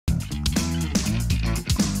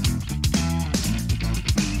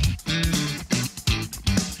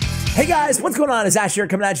Hey guys, what's going on? It's Ash here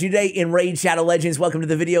coming at you today in Raid Shadow Legends. Welcome to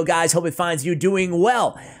the video, guys. Hope it finds you doing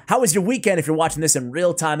well. How was your weekend? If you're watching this in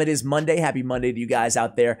real time, it is Monday. Happy Monday to you guys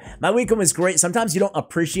out there. My weekend was great. Sometimes you don't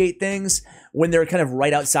appreciate things when they're kind of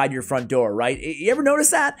right outside your front door, right? You ever notice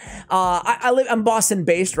that? I'm Boston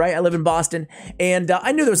based, right? I live in Boston, and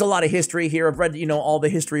I knew there was a lot of history here. I've read, all the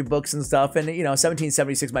history books and stuff, and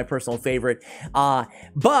 1776 my personal favorite.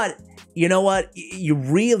 But you know what? You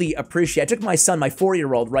really appreciate. I took my son, my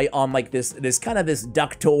 4-year-old, right, on like this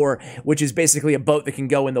duck tour, which is basically a boat that can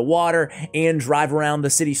go in the water and drive around the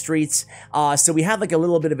city streets. So we had like a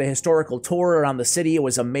little bit of a historical tour around the city. It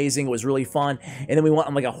was amazing. It was really fun. And then we went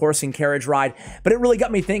on like a horse and carriage ride. But it really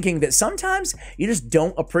got me thinking that sometimes you just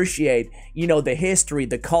don't appreciate, the history,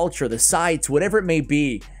 the culture, the sights, whatever it may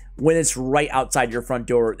be, when it's right outside your front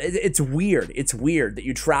door. It's weird. It's weird that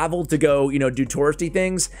you travel to go, do touristy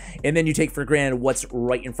things, and then you take for granted what's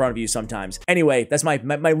right in front of you sometimes. Anyway, that's my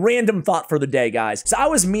random thought for the day, guys. So I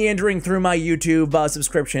was meandering through my YouTube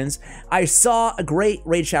subscriptions. I saw a great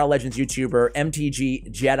Raid Shadow Legends YouTuber,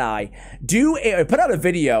 MTG Jedi, put out a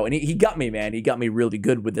video, and he got me, man. He got me really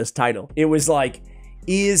good with this title. It was like,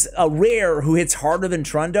 is a rare who hits harder than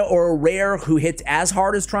Trunda or a rare who hits as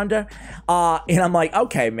hard as Trunda? And I'm like,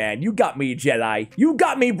 okay, man, you got me, Jedi. You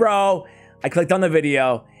got me, bro. I clicked on the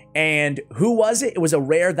video, and who was it? It was a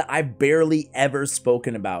rare that I've barely ever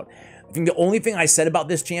spoken about. I think the only thing I said about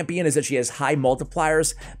this champion is that she has high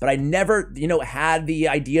multipliers, but I never, had the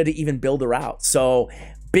idea to even build her out. So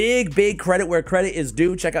big credit where credit is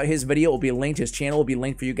due. Check out his video. It will be linked. His channel will be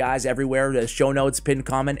linked for you guys everywhere. The show notes, pinned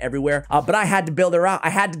comment, everywhere. But I had to build her out.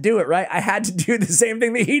 I had to do it, right? I had to do the same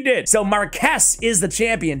thing that he did. So Marquess is the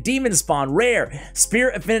champion. Demonspawn, rare,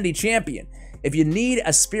 Spirit Affinity champion. If you need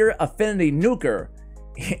a Spirit Affinity nuker,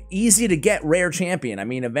 easy to get rare champion. I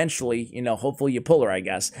mean, eventually, hopefully you pull her, I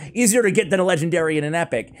guess. Easier to get than a legendary and an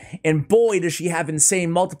epic. And boy, does she have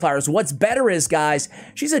insane multipliers. What's better is, guys,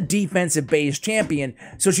 she's a defensive-based champion,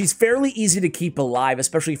 so she's fairly easy to keep alive,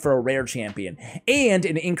 especially for a rare champion. And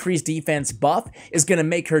an increased defense buff is going to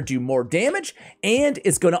make her do more damage, and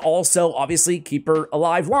it's going to also, obviously, keep her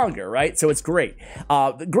alive longer, right? So it's great.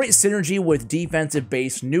 Great synergy with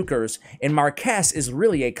defensive-based nukers, and Marquess is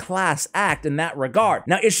really a class act in that regard.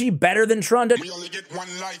 Now, is she better than Trunda? We only get one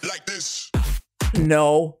life like this.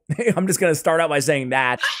 No. I'm just going to start out by saying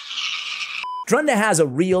that. Trunda has a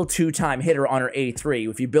real 2-time hitter on her A3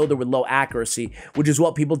 if you build her with low accuracy, which is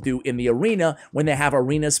what people do in the arena when they have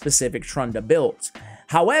arena-specific Trunda builds.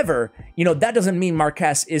 However, that doesn't mean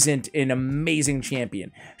Marquess isn't an amazing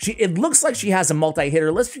champion. It looks like she has a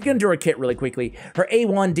multi-hitter. Let's get into her kit really quickly. Her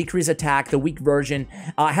A1, decrease attack, the weak version,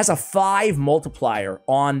 has a 5 multiplier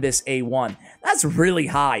on this A1. That's really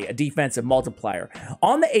high, a defensive multiplier.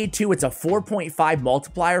 On the A2, it's a 4.5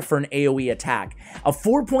 multiplier for an AoE attack. A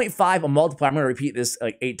 4.5 multiplier, I'm going to repeat this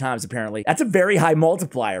like 8 times apparently. That's a very high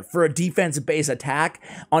multiplier for a defensive-based attack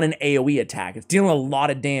on an AoE attack. It's dealing a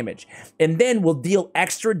lot of damage. And then will deal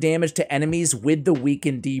extra damage to enemies with the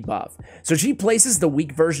weaken debuff. So she places the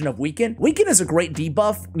weak version of weaken. Weaken is a great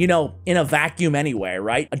debuff, in a vacuum anyway,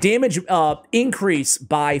 right? A damage increase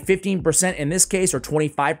by 15% in this case, or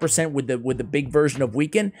 25% with the big version of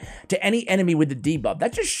weaken to any enemy with the debuff.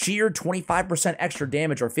 That's just sheer 25% extra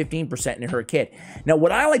damage or 15% in her kit. Now,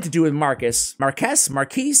 what I like to do with Marquess, what have I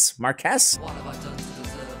done to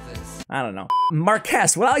deserve this? I don't know.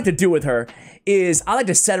 Marquess, what I like to do with her is I like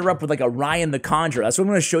to set her up with like a Ryan the Conjurer. That's what I'm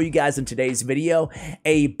going to show you guys in today's video.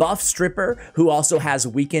 A buff stripper who also has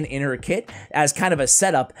weaken in her kit as kind of a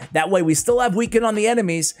setup. That way we still have weaken on the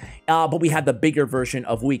enemies, but we have the bigger version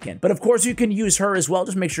of weaken. But of course you can use her as well.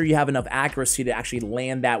 Just make sure you have enough accuracy to actually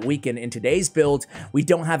land that weaken. In today's build, we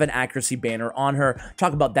don't have an accuracy banner on her.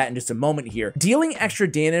 Talk about that in just a moment here. Dealing extra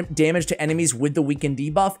damage to enemies with the weaken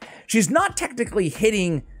debuff. She's not technically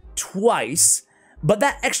hitting twice, but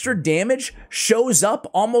that extra damage shows up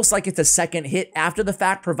almost like it's a second hit after the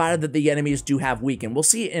fact, provided that the enemies do have weaken. We'll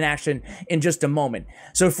see it in action in just a moment.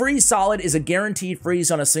 So freeze solid is a guaranteed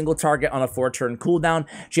freeze on a single target on a 4-turn cooldown.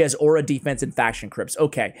 She has aura, defense, and faction crypts.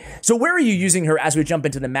 Okay, so where are you using her as we jump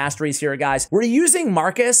into the masteries here, guys? We're using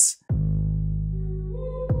Marquess.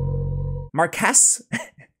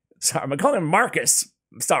 Sorry, I'm gonna call him Marcus.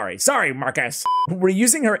 Sorry, Marquess. We're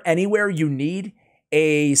using her anywhere you need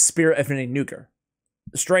a Spirit Affinity nuker.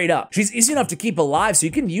 Straight up. She's easy enough to keep alive, so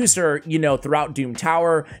you can use her, you know, throughout Doom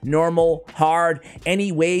Tower, normal, hard,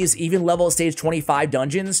 any ways, even level stage 25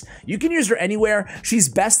 dungeons. You can use her anywhere. She's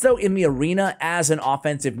best, though, in the arena as an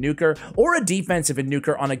offensive nuker or a defensive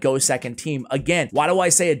nuker on a go second team. Again, why do I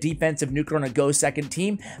say a defensive nuker on a go second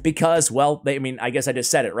team? Because, well, I mean, I guess I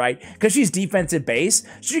just said it, right? Because she's defensive base,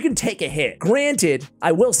 so you can take a hit. Granted,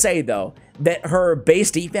 I will say, though, that her base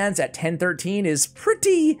defense at 1013 is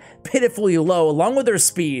pretty pitifully low, along with her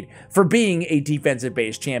speed, for being a defensive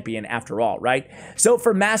base champion after all, right? So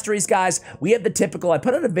for masteries, guys, we have the typical, I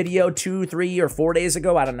put out a video 2, 3, or 4 days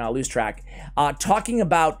ago, I don't know, I lose track, talking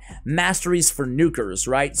about masteries for nukers,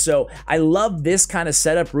 right? So I love this kind of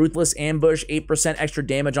setup: ruthless ambush, 8% extra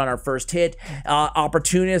damage on our first hit,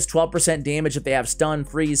 opportunist, 12% damage if they have stun,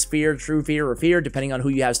 freeze, fear, true fear, or fear, depending on who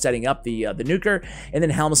you have setting up the nuker, and then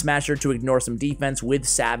helm smasher to ignore some defense with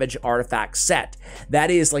savage artifact set. That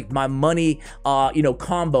is like my money, you know,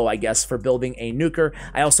 combo, I guess, for building a nuker.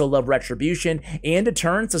 I also love retribution and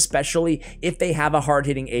deterrence, especially if they have a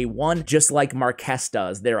hard-hitting A1, just like Marquess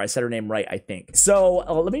does. There, I said her name right, I think. So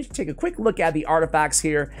let me take a quick look at the artifacts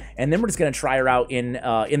here, and then we're just gonna try her out in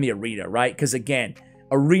the arena, right? Because again,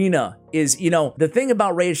 arena is, you know, the thing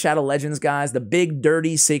about Raid Shadow Legends, guys, the big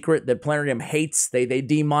dirty secret that Planetarium hates. They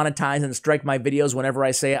demonetize and strike my videos whenever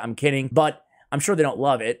I say it. I'm kidding, but I'm sure they don't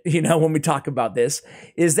love it, you know, when we talk about this,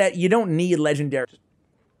 is that you don't need legendary. Just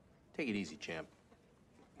take it easy, champ.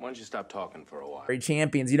 Why don't you stop talking for a while?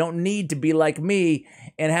 Champions. You don't need to be like me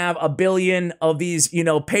and have a billion of these, you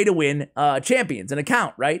know, pay-to-win champions an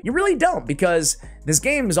account, right? You really don't, because this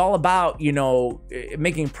game is all about, you know,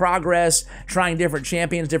 making progress, trying different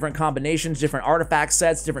champions, different combinations, different artifact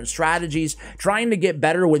sets, different strategies, trying to get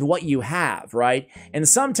better with what you have, right? And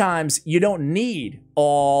sometimes you don't need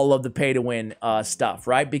all of the pay-to-win stuff,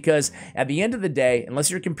 right? Because at the end of the day, unless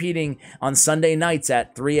you're competing on Sunday nights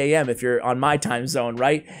at 3 a.m. if you're on my time zone,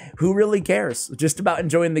 right? Who really cares? Just about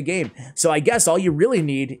enjoying the game. So I guess all you really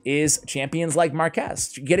need is champions like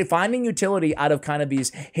Marquess. Finding utility out of kind of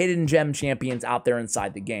these hidden gem champions out there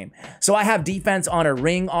inside the game. So I have defense on her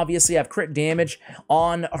ring, obviously. I have crit damage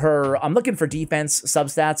on her. I'm looking for defense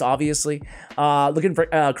substats, obviously. Looking for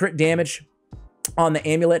crit damage on the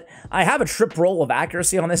amulet. I have a trip roll of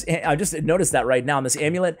accuracy on this. I just noticed that right now on this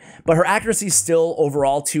amulet, but her accuracy is still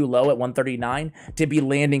overall too low at 139 to be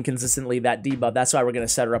landing consistently that debuff. That's why we're going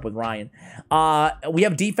to set her up with Ryan. We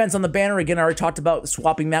have defense on the banner. Again, I already talked about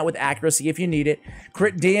swapping that with accuracy if you need it.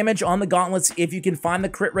 Crit damage on the gauntlets if you can find the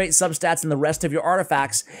crit rate substats in the rest of your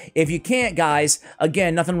artifacts. If you can't, guys,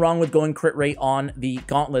 again, nothing wrong with going crit rate on the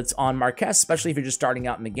gauntlets on Marquess, especially if you're just starting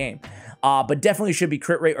out in the game. But definitely should be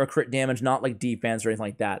crit rate or crit damage, not like defense or anything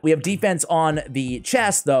like that. We have defense on the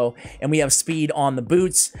chest, though, and we have speed on the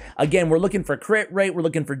boots. Again, we're looking for crit rate. We're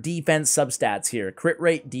looking for defense substats here. Crit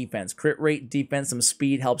rate, defense. Crit rate, defense. Some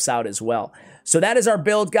speed helps out as well. So that is our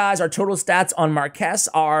build, guys. Our total stats on Marquess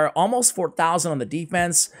are almost 4,000 on the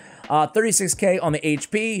defense, 36K on the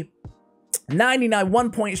HP, 99,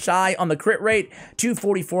 1 point shy on the crit rate,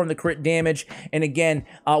 244 on the crit damage. And again,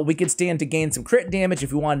 we could stand to gain some crit damage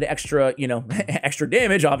if we wanted extra, you know, extra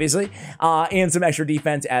damage, obviously, and some extra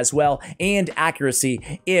defense as well, and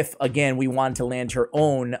accuracy if, again, we wanted to land her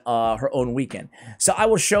own weekend. So I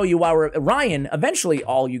will show you why Ryan, eventually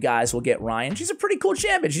all you guys will get Ryan. She's a pretty cool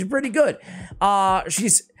champion. She's pretty good.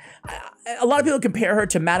 A lot of people compare her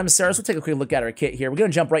to Madame Saris. We'll take a quick look at her kit here. We're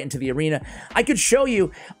going to jump right into the arena. I could show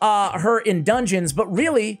you her in dungeons, but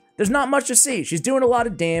really, there's not much to see. She's doing a lot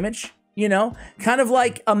of damage, you know, kind of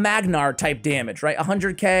like a Magnar type damage, right?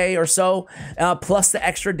 100K or so, plus the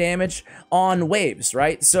extra damage on waves,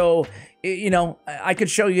 right? So, you know, I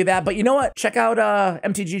could show you that, but you know what? Check out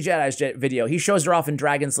MTG Jedi's video. He shows her off in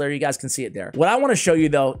Dragon Slayer. You guys can see it there. What I want to show you,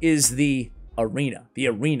 though, is the arena,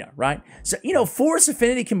 right? So, you know, Force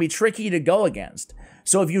Affinity can be tricky to go against.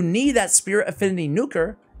 So if you need that Spirit Affinity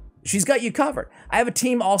nuker, she's got you covered. I have a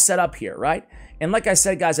team all set up here, right? And like I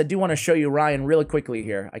said, guys, I do want to show you Ryan really quickly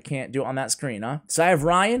here. I can't do it on that screen, huh? So I have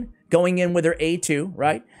Ryan going in with her A2,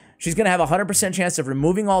 right? She's going to have a 100% chance of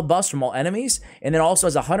removing all buffs from all enemies, and then also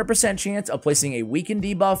has a 100% chance of placing a weakened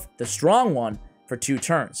debuff, the strong one, for 2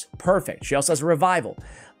 turns. Perfect. She also has a revival.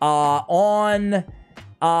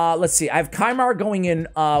 Let's see. I have Kymar going in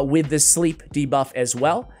with the sleep debuff as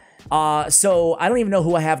well. So I don't even know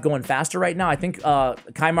who I have going faster right now. I think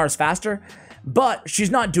Kymar's faster, but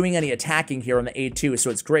she's not doing any attacking here on the A2,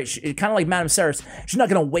 so it's great. Kind of like Madame Saris, she's not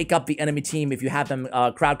going to wake up the enemy team if you have them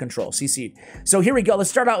crowd control, CC'd. So here we go.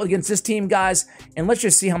 Let's start out against this team, guys, and let's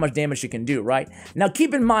just see how much damage she can do, right? Now,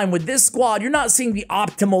 keep in mind, with this squad, you're not seeing the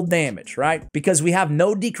optimal damage, right? Because we have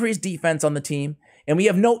no decreased defense on the team, and we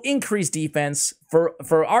have no increased defense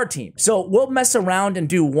for our team. So we'll mess around and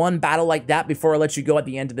do one battle like that before I let you go at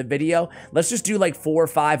the end of the video. Let's just do like 4 or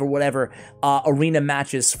 5 or whatever arena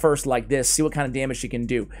matches first like this, see what kind of damage she can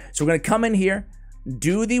do. So we're gonna come in here,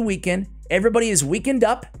 do the weaken. Everybody is weakened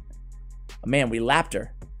up. Oh, man, we lapped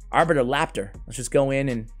her. Arbiter lapped her. Let's just go in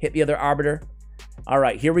and hit the other Arbiter. All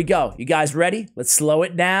right, here we go. You guys ready? Let's slow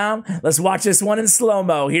it down. Let's watch this one in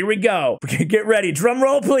slow-mo. Here we go. Get ready. Drum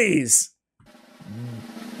roll, please.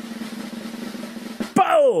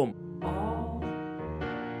 Boom!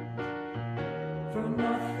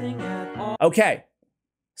 Okay.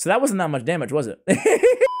 So that wasn't that much damage, was it?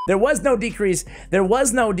 There was no decrease. There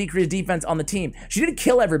was no decreased defense on the team. She didn't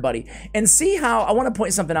kill everybody. And see how, I want to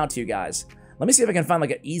point something out to you guys. Let me see if I can find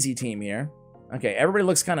like an easy team here. Okay, everybody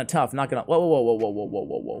looks kind of tough. Not gonna,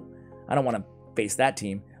 whoa. I don't want to face that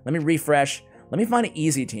team. Let me refresh. Let me find an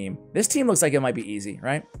easy team. This team looks like it might be easy,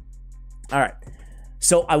 right? All right.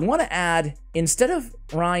 So I want to add, instead of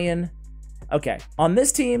Ryan, okay, on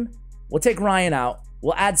this team, we'll take Ryan out.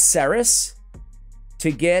 We'll add Ceres to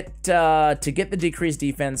get the decreased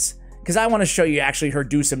defense, because I want to show you actually her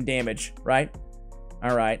do some damage, right?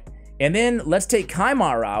 All right. And then let's take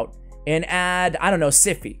Kymar out and add, I don't know,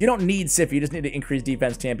 Sify. You don't need Sify, you just need to increase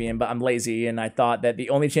defense champion, but I'm lazy and I thought that the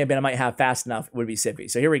only champion I might have fast enough would be Sify.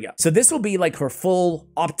 So here we go. So this will be like her full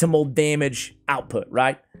optimal damage output,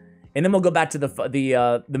 right? And then we'll go back to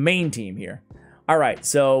the main team here. All right,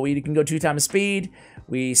 so we can go 2 times speed.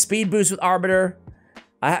 We speed boost with Arbiter.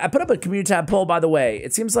 I put up a community tab poll, by the way.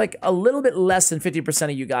 It seems like a little bit less than 50%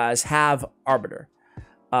 of you guys have Arbiter.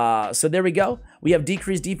 So there we go. We have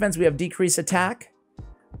decreased defense. We have decreased attack.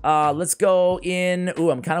 Let's go in. Ooh,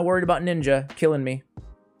 I'm kind of worried about Ninja killing me.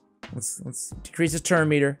 Let's decrease his turn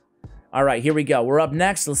meter. All right, here we go. We're up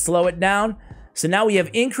next. Let's slow it down. So now we have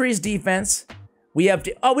increased defense. We have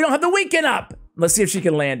to, oh, we don't have the weaken up. Let's see if she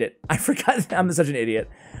can land it. I forgot. I'm such an idiot.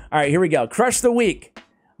 All right, here we go. Crush the weak.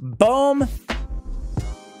 Boom.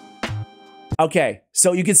 Okay,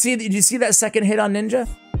 so you can see, did you see that second hit on Ninja?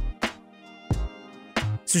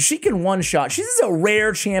 So she can one-shot. She's a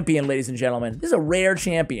rare champion, ladies and gentlemen. This is a rare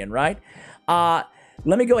champion, right?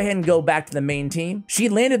 Let me go ahead and go back to the main team. She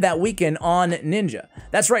landed that weaken on Ninja.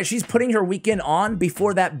 That's right, she's putting her weaken on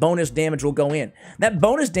before that bonus damage will go in. That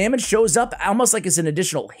bonus damage shows up almost like it's an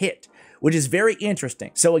additional hit, which is very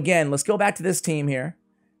interesting. So again, let's go back to this team here,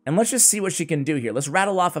 and let's just see what she can do here. Let's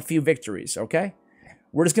rattle off a few victories, okay?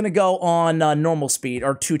 We're just gonna go on normal speed,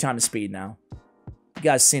 or 2 times speed now. You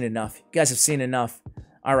guys seen enough. You guys have seen enough.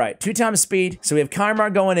 All right, 2 times speed. So we have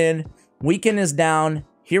Kymar going in. Weaken is down.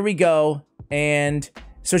 Here we go. And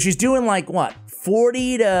so she's doing like what?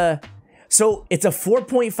 40 to... So it's a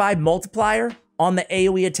 4.5 multiplier on the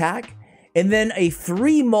AoE attack, and then a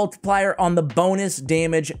 3 multiplier on the bonus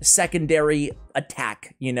damage secondary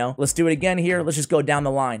attack, you know? Let's do it again here. Let's just go down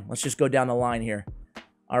the line. Let's just go down the line here.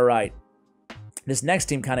 All right. This next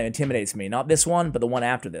team kind of intimidates me. Not this one, but the one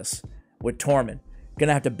after this with Tormund.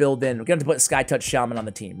 Gonna have to build in. We're gonna have to put Sky Touch Shaman on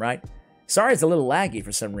the team, right? Sorry, it's a little laggy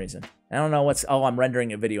for some reason. I don't know what's... Oh, I'm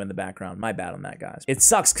rendering a video in the background. My bad on that, guys. It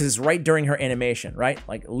sucks because it's right during her animation, right?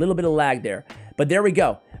 Like a little bit of lag there. But there we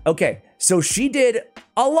go. Okay, so she did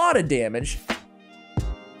a lot of damage.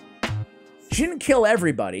 She didn't kill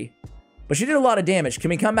everybody, but she did a lot of damage. Can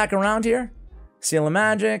we come back around here? Seal of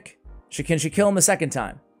Magic. Can she kill him the second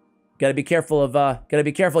time? Gotta be careful of, gotta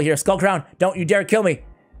be careful here. Skull Crown, don't you dare kill me.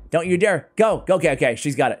 Don't you dare. Go. Okay,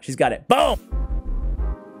 she's got it. She's got it. Boom!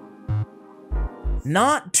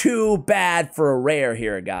 Not too bad for a rare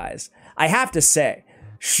here, guys. I have to say,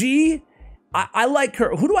 I like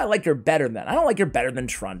her. Who do I like her better than? I don't like her better than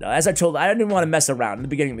Trunda. As I told, I didn't even want to mess around in the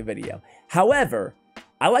beginning of the video. However,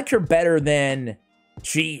 I like her better than,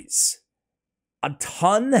 jeez, a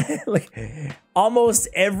ton. Like, almost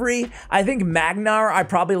every, I think Magnar I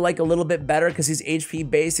probably like a little bit better because he's HP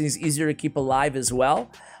based and he's easier to keep alive as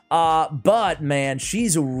well. But man,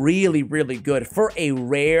 she's really, really good for a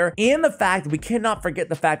rare, and the fact we cannot forget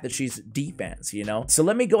the fact that she's defense, you know? So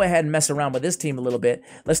let me go ahead and mess around with this team a little bit.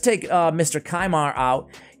 Let's take Mr. Kymar out.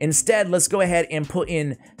 Instead, let's go ahead and put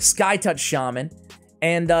in Sky Touch Shaman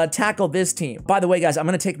and tackle this team. By the way, guys, I'm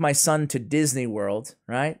gonna take my son to Disney World,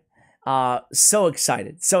 right? So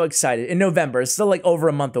excited, in November. It's still like over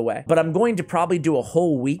a month away, but I'm going to probably do a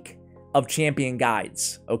whole week of champion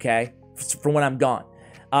guides, okay? For when I'm gone.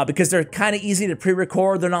 Because they're kind of easy to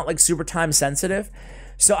pre-record. They're not like super time sensitive.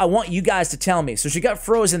 So I want you guys to tell me. So she got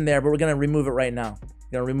frozen there, but we're going to remove it right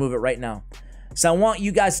now. So I want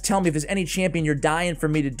you guys to tell me if there's any champion you're dying for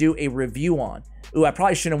me to do a review on. Ooh, I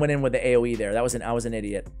probably shouldn't have went in with the AoE there. I was an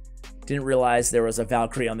idiot. Didn't realize there was a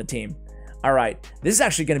Valkyrie on the team. All right, this is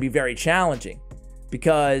actually going to be very challenging.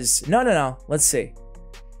 Because, no. Let's see.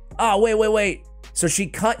 Oh, wait. So she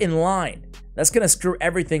cut in line. That's gonna screw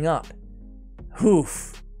everything up.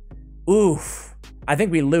 Oof. I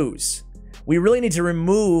think we lose. We really need to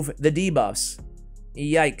remove the debuffs.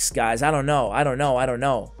 Yikes, guys. I don't know.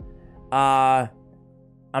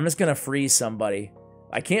 I'm just gonna freeze somebody.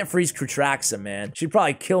 I can't freeze Krutraxa, man. She'd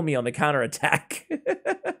probably kill me on the counterattack.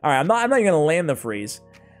 All right, I'm not even gonna land the freeze.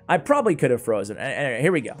 I probably could have frozen. Anyway,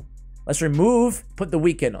 here we go. Let's remove, put the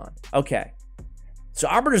weekend on. Okay. So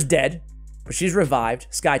Arbiter's dead, but she's revived.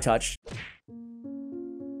 Sky Touch.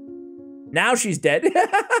 Now she's dead.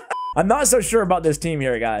 I'm not so sure about this team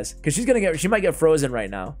here, guys, because she might get frozen right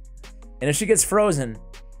now. And if she gets frozen,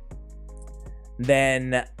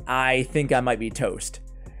 then I think I might be toast.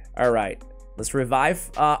 All right, let's revive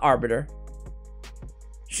Arbiter.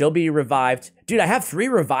 She'll be revived. Dude, I have 3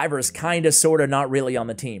 revivers, kind of, sort of, not really on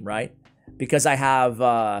the team, right? Because I have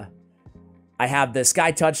the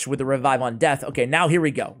Sky Touch with the revive on death. Okay, now here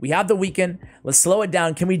we go. We have the weekend. Let's slow it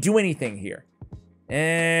down. Can we do anything here?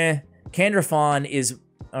 Candrafon is...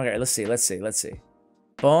 Okay, let's see.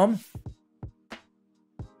 Boom.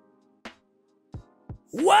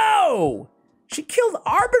 Whoa! She killed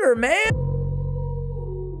Arbiter, man!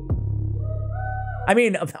 I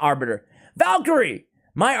mean, Arbiter. Valkyrie!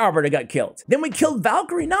 My Arbiter got killed. Then we killed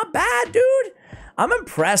Valkyrie. Not bad, dude. I'm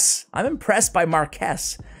impressed. I'm impressed by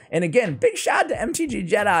Marquess. And again, big shout out to MTG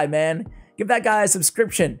Jedi, man. Give that guy a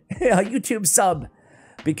subscription, a YouTube sub.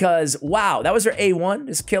 Because, wow, that was her A1.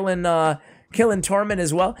 Just killing Torment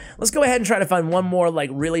as well. Let's go ahead and try to find one more, like,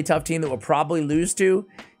 really tough team that we'll probably lose to,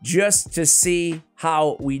 just to see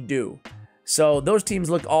how we do. So those teams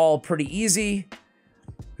look all pretty easy.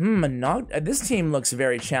 This team looks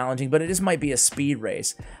very challenging, but it just might be a speed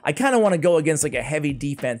race. I kind of want to go against, like, a heavy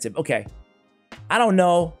defensive. Okay, I don't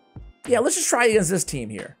know. Yeah, let's just try against this team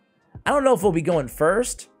here. I don't know if we'll be going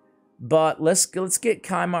first, but let's get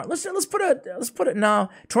Kymar. Let's put it. No,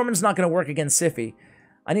 Torment's not going to work against Sify.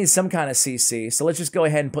 I need some kind of CC, so let's just go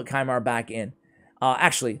ahead and put Kymar back in.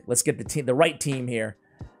 Actually, let's get the right team here.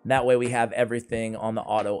 That way we have everything on the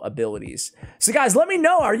auto abilities. So guys, let me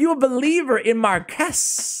know, are you a believer in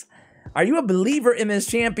Marquess? Are you a believer in this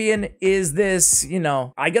champion? Is this, you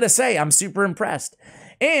know, I gotta say, I'm super impressed.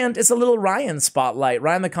 And it's a little Ryan spotlight,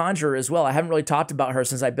 Ryan the Conjurer as well. I haven't really talked about her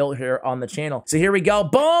since I built her on the channel. So here we go,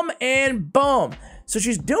 boom and boom. So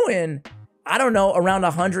she's doing, I don't know, around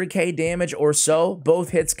 100k damage or so, both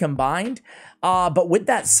hits combined. But with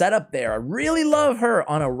that setup there, I really love her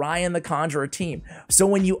on a Ryan the Conjurer team. So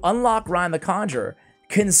when you unlock Ryan the Conjurer,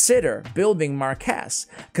 consider building Marquess,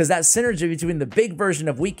 because that synergy between the big version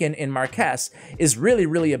of Weekend and Marquess is really,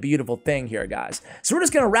 really a beautiful thing here, guys. So we're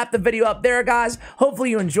just going to wrap the video up there, guys. Hopefully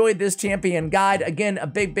you enjoyed this champion guide. Again, a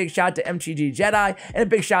big shout out to MTG Jedi, and a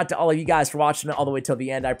big shout out to all of you guys for watching it all the way till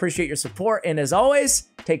the end. I appreciate your support, and as always,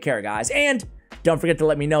 take care, guys. And don't forget to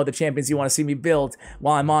let me know the champions you want to see me build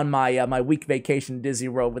while I'm on my my week vacation to Disney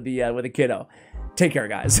World with the kiddo. Take care,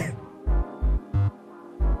 guys.